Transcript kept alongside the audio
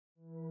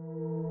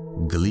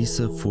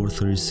Gliese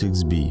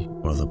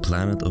 436b, or the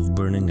planet of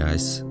burning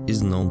ice,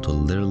 is known to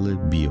literally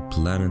be a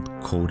planet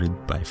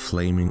coated by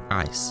flaming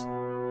ice.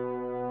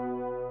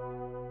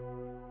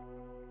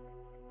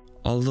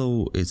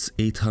 Although it's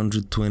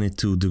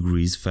 822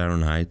 degrees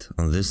Fahrenheit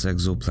on this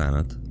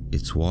exoplanet,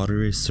 its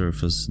watery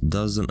surface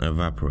doesn't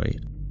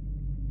evaporate.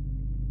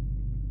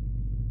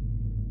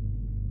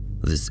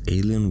 This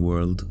alien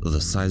world,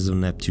 the size of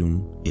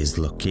Neptune, is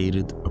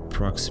located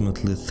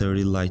approximately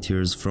 30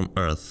 light-years from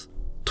Earth,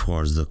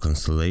 towards the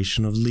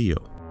constellation of Leo.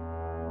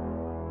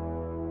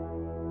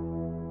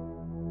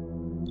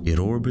 It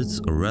orbits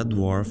a red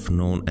dwarf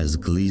known as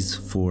Gliese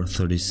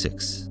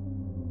 436.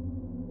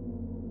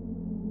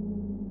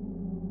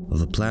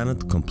 The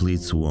planet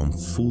completes one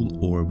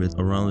full orbit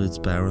around its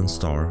parent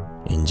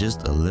star in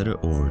just a little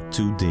over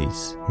 2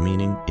 days,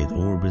 meaning it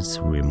orbits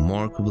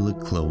remarkably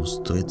close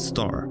to its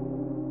star.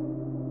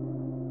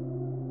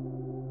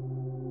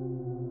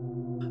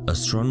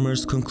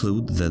 Astronomers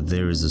conclude that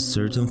there is a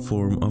certain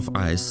form of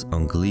ice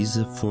on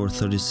Gliese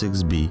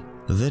 436b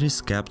that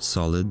is kept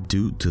solid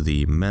due to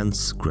the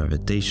immense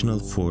gravitational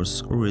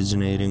force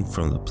originating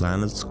from the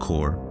planet's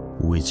core,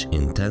 which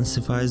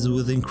intensifies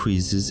with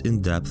increases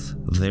in depth,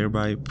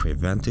 thereby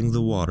preventing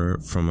the water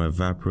from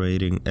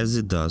evaporating as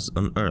it does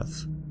on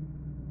Earth.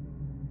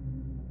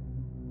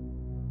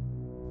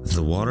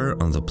 The water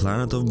on the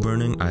planet of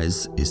burning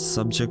ice is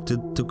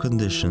subjected to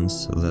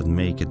conditions that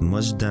make it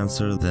much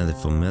denser than the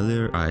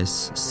familiar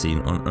ice seen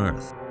on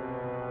Earth.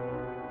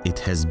 It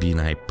has been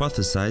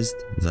hypothesized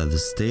that the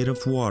state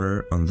of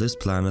water on this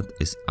planet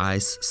is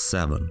Ice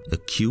 7, a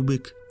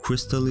cubic,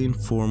 crystalline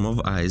form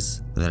of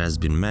ice that has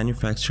been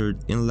manufactured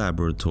in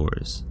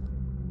laboratories.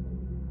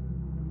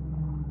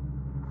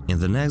 In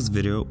the next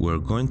video, we're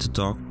going to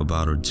talk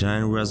about a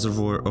giant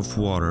reservoir of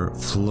water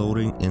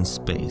floating in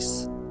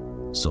space.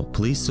 So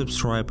please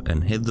subscribe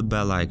and hit the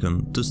bell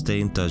icon to stay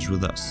in touch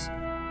with us.